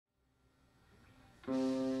Get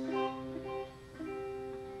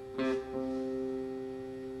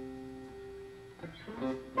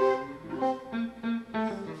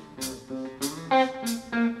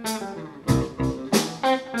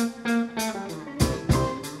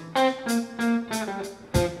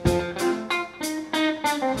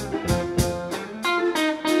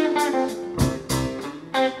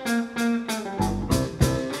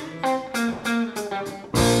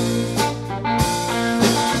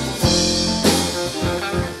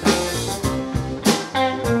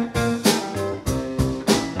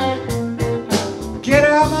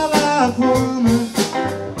out my life, woman.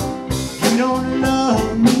 You don't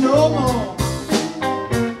love me no more.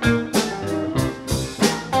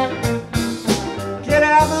 Get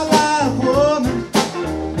out my life, woman.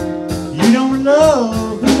 You don't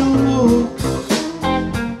love me no more.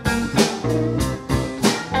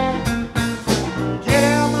 Get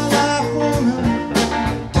out my life, woman.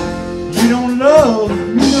 You don't love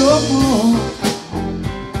me no more.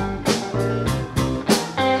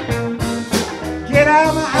 Get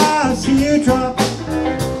out my eyes, teardrop.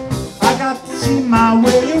 I got to see my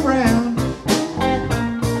way around.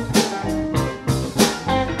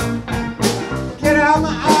 Get out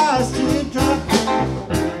my eyes, teardrop.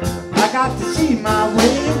 I got to see my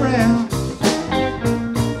way around.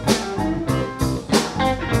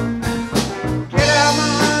 Get out my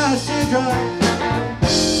eyes, teardrop.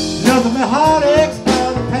 Nothing but heartaches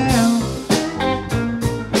by the pound.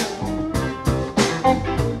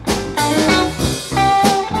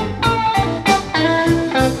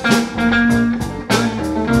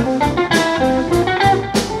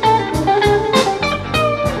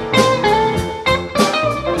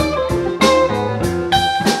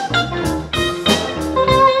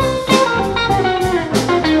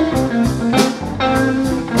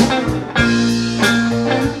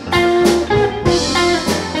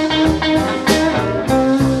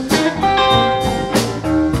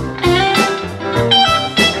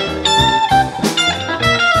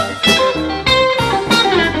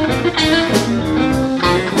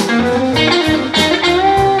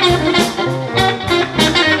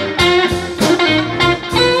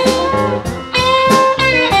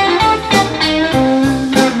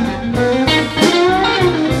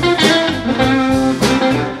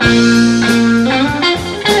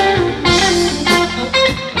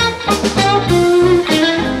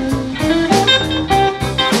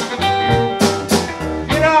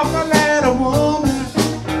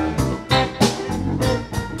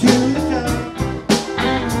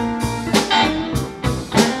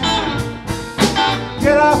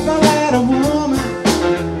 Get off my ladder, woman.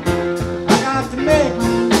 I got to make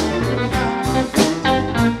my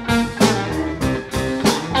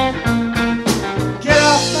Get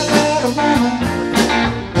off my ladder, woman.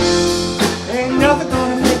 Ain't nothing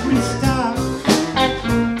gonna make me stop.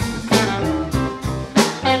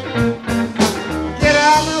 Get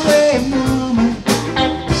out my way, woman.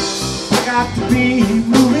 I got to be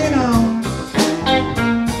moving on.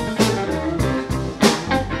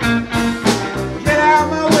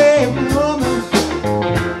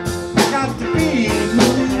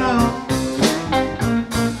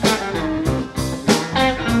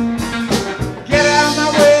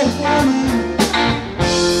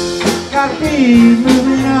 Gotta be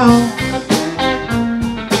moving on.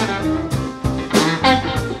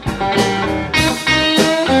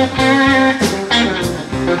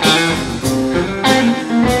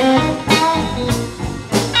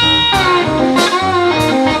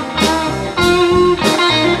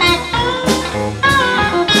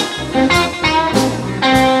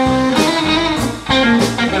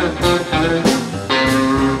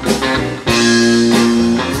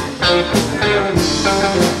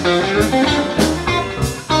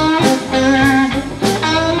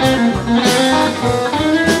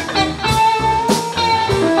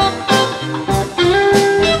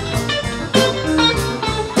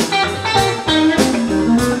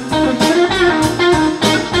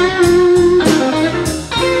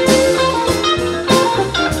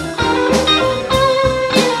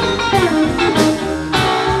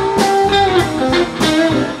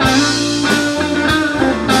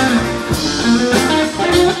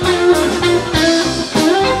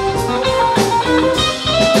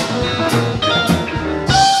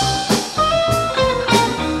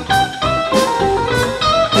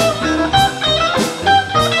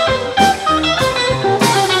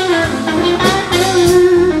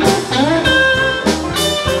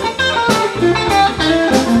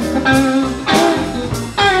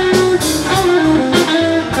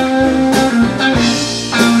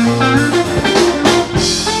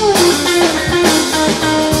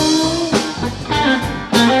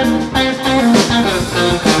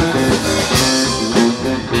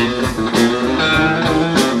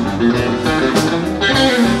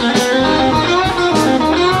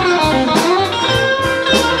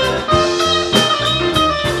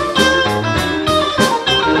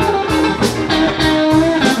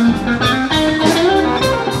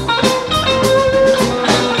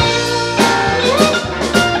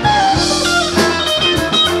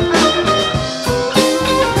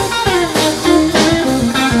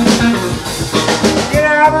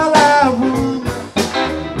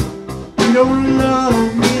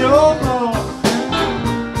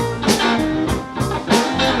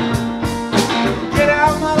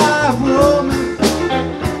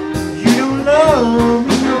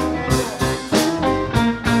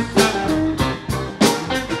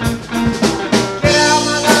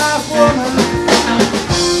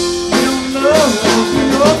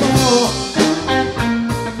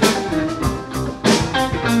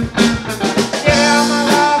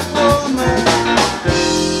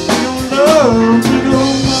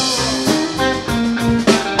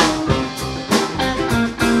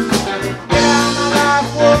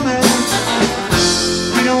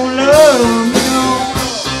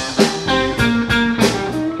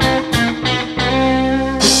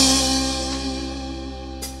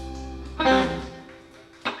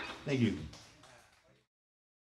 Thank you.